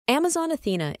Amazon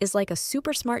Athena is like a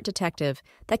super smart detective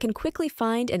that can quickly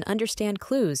find and understand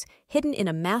clues hidden in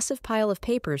a massive pile of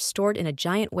papers stored in a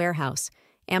giant warehouse,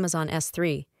 Amazon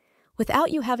S3,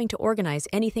 without you having to organize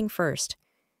anything first.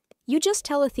 You just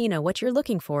tell Athena what you're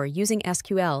looking for using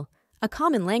SQL, a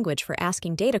common language for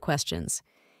asking data questions,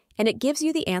 and it gives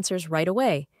you the answers right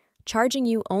away, charging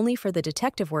you only for the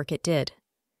detective work it did.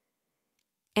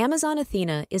 Amazon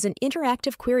Athena is an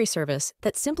interactive query service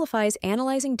that simplifies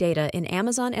analyzing data in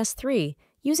Amazon S3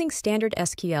 using standard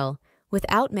SQL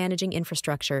without managing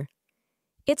infrastructure.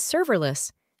 It's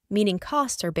serverless, meaning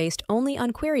costs are based only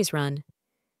on queries run.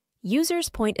 Users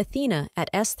point Athena at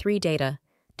S3 data,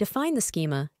 define the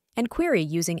schema, and query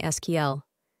using SQL.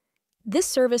 This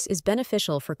service is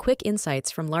beneficial for quick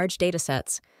insights from large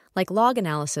datasets, like log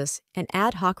analysis and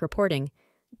ad hoc reporting,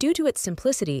 due to its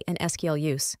simplicity and SQL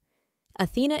use.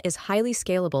 Athena is highly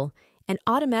scalable and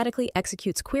automatically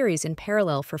executes queries in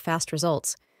parallel for fast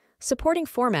results, supporting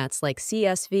formats like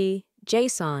CSV,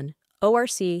 JSON,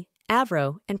 ORC,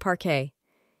 Avro, and Parquet.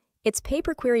 Its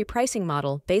pay-per-query pricing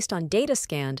model based on data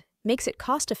scanned makes it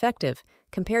cost-effective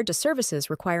compared to services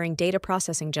requiring data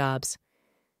processing jobs.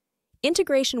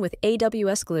 Integration with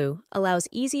AWS Glue allows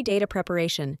easy data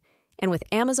preparation, and with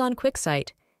Amazon QuickSight,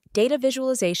 data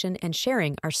visualization and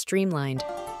sharing are streamlined.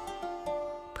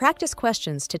 Practice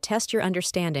questions to test your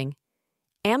understanding.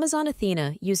 Amazon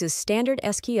Athena uses standard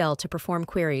SQL to perform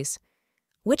queries.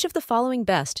 Which of the following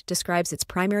best describes its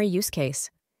primary use case?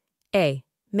 A.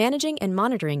 Managing and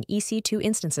monitoring EC2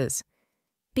 instances.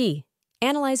 B.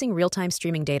 Analyzing real-time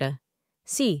streaming data.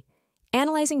 C.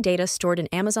 Analyzing data stored in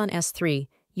Amazon S3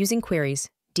 using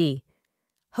queries. D.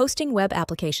 Hosting web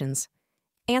applications.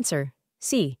 Answer: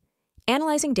 C.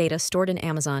 Analyzing data stored in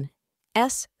Amazon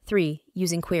S3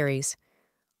 using queries.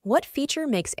 What feature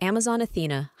makes Amazon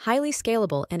Athena highly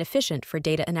scalable and efficient for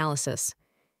data analysis?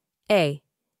 A.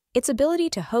 Its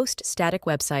ability to host static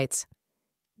websites.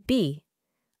 B.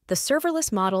 The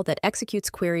serverless model that executes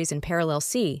queries in parallel.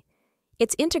 C.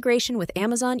 Its integration with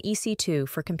Amazon EC2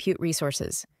 for compute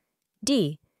resources.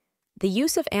 D. The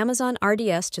use of Amazon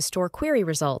RDS to store query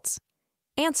results.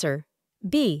 Answer: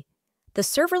 B. The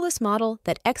serverless model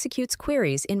that executes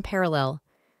queries in parallel.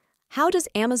 How does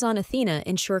Amazon Athena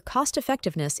ensure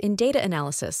cost-effectiveness in data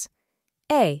analysis?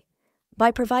 A.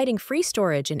 By providing free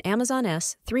storage in Amazon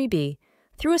S3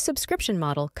 through a subscription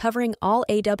model covering all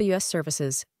AWS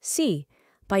services. C.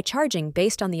 By charging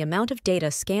based on the amount of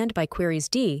data scanned by queries.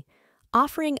 D.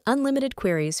 Offering unlimited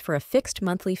queries for a fixed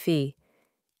monthly fee.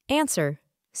 Answer: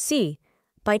 C.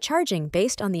 By charging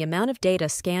based on the amount of data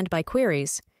scanned by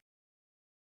queries.